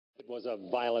Was a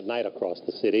violent night across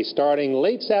the city. Starting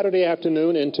late Saturday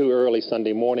afternoon into early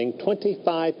Sunday morning,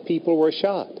 25 people were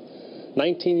shot.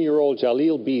 19-year-old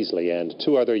Jaleel Beasley and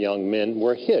two other young men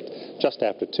were hit just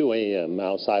after 2 a.m.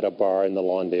 outside a bar in the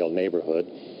Lawndale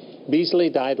neighborhood. Beasley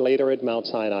died later at Mount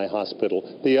Sinai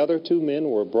Hospital. The other two men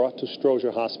were brought to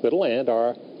Stroger Hospital and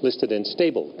are listed in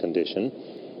stable condition.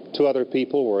 Two other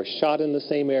people were shot in the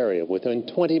same area within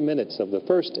 20 minutes of the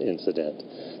first incident.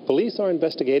 Police are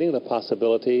investigating the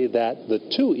possibility that the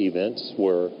two events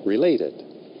were related.